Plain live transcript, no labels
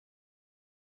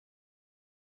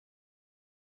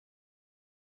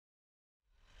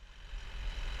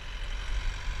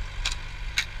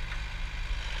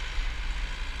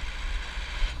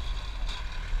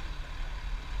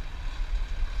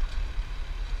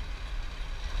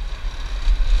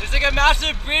There's like a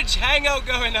massive bridge hangout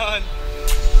going on.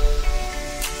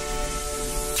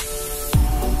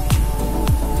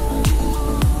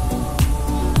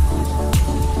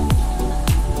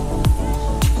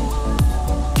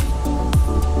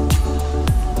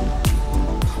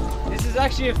 This is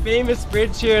actually a famous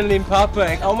bridge here in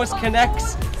Limpapa. It almost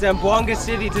connects Zamboanga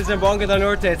City to Zamboanga del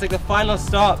Norte. It's like the final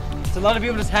stop. So a lot of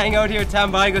people just hang out here at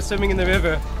Tambay, go swimming in the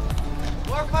river.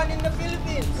 More fun in the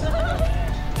Philippines.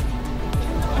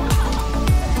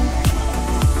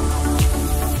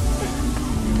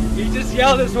 You just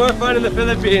yelled it's more fun in the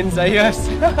Philippines, I guess.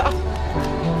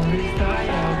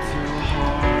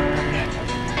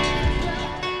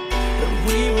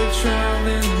 We were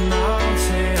traveling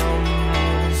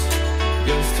mountains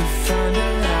just to find the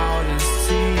loudest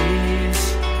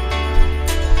seas.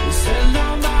 We set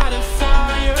down by the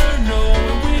fire,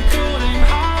 knowing we couldn't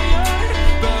hide,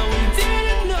 but we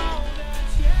didn't know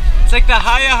that. It's like the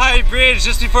High Bridge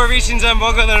just before reaching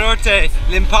Zamboanga del Norte.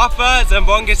 Limpapa,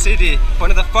 Zamboanga City. One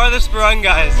of the farthest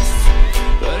barangays.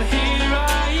 But here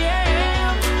I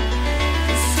am,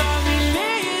 sunny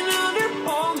laying under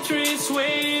palm trees,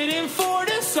 waiting for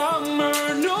the summer,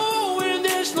 knowing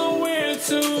there's nowhere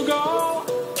to go.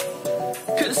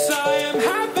 'Cause I am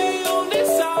happy on this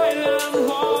island,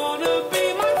 wanna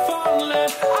be my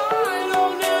farmland. I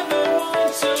don't ever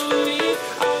want to leave,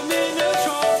 I'm in a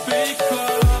tropic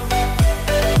club.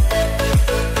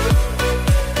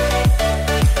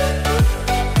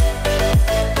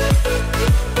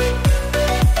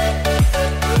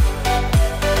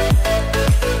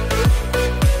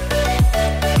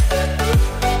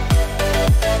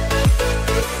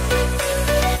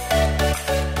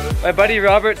 My buddy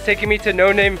Robert's taking me to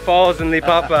No Name Falls in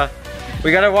Limpapa.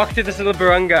 We gotta walk through this little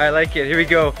barangay, I like it, here we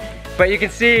go. But you can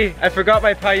see, I forgot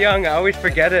my payong, I always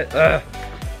forget it. Ugh.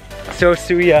 So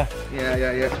suya.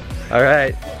 Yeah.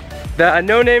 Alright. The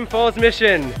No Name Falls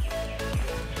mission.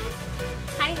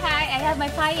 Hi, I have my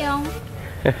payong.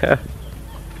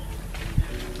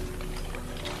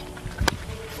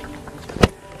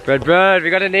 Bread, we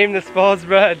gotta name this falls,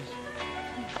 bread.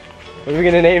 What are we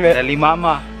gonna name it? The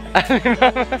Limama.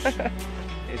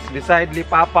 It's beside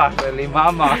Limpapa, the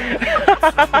Limama.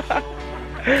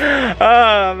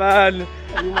 Oh man.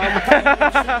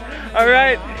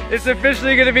 Alright, it's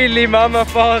officially gonna be Limama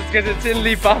Falls because it's in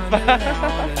Limpapa.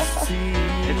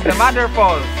 It's the Mother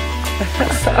Falls.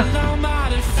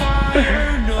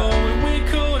 Knowing we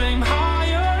couldn't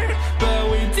hire, but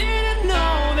we didn't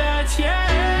know that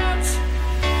yet.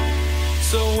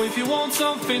 So if you want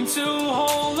something to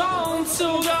hold on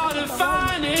to, gotta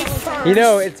find it first. You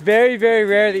know, it's very, very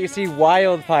rare that you see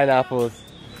wild pineapples.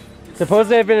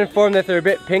 Supposedly I've been informed that they're a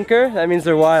bit pinker, that means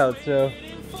they're wild, so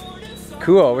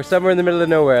cool, we're somewhere in the middle of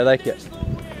nowhere, I like it.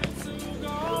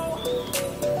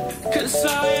 'Cause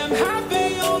I am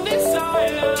happy on this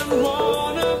island,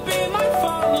 wanna be my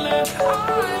farmland.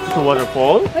 It's a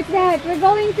waterfall. What's that? We're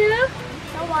going to the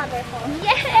waterfall.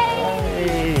 Yay!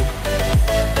 Hey.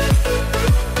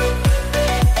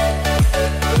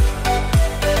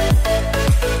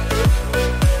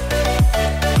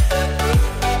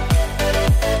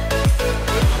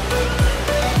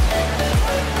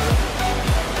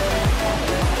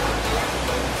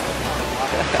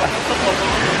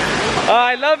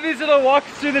 I love these little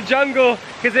walks through the jungle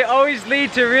because they always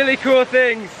lead to really cool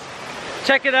things.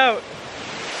 Check it out.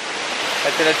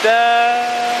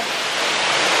 Da-da-da.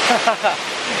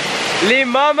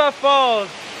 Limama Falls.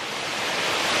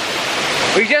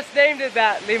 We just named it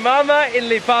that. Limama in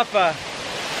Limpapa.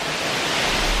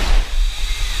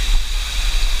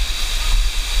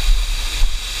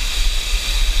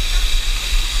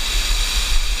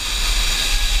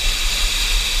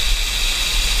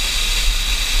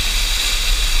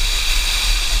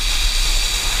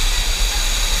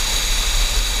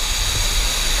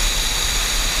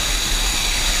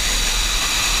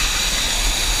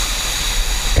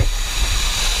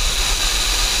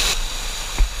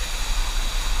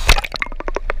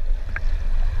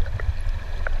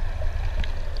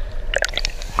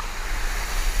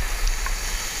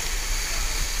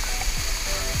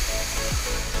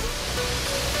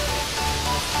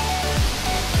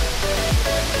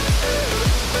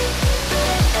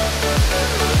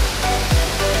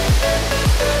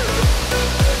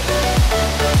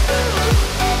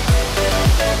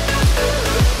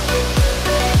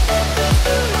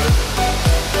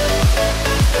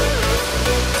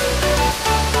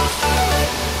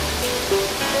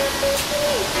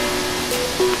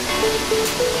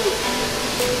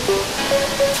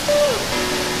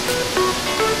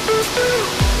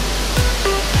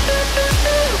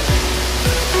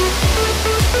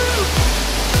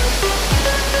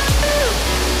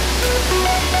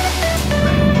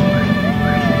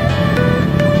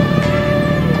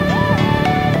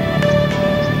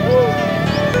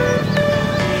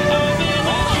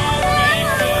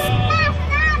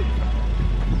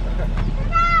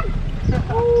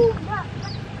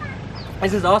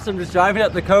 This is awesome, just driving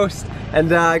up the coast.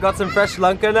 And I got some fresh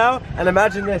langka now. And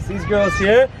imagine this, these girls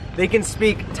here, they can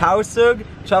speak Tausug,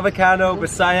 Chavacano,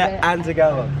 Bisaya, and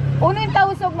Tagalog. Uno yung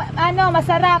Tausug, ano,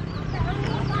 masarap.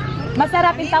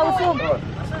 Masarap yung Tausug.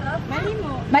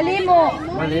 Malimo.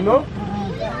 Malimo?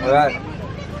 Alright.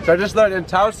 So I just learned in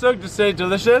Tausug to say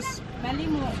delicious.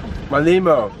 Malimo.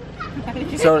 Malimo.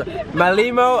 So,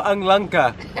 malimo ang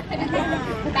langka.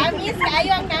 Tamis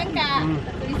kayo ang nangka.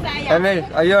 Bisaya. Ane,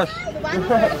 ayos.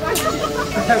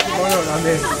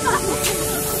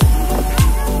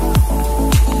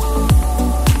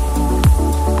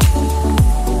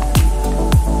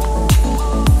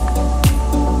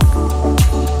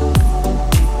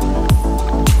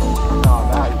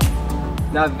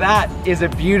 Now that is a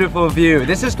beautiful view.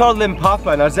 This is called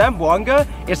Limpapa. Now Zamboanga,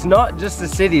 it's not just the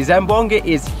city. Zamboanga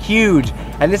is huge.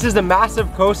 And this is a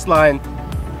massive coastline.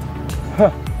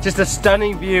 Just a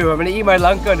stunning view. I'm gonna eat my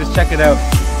langka and just check it out.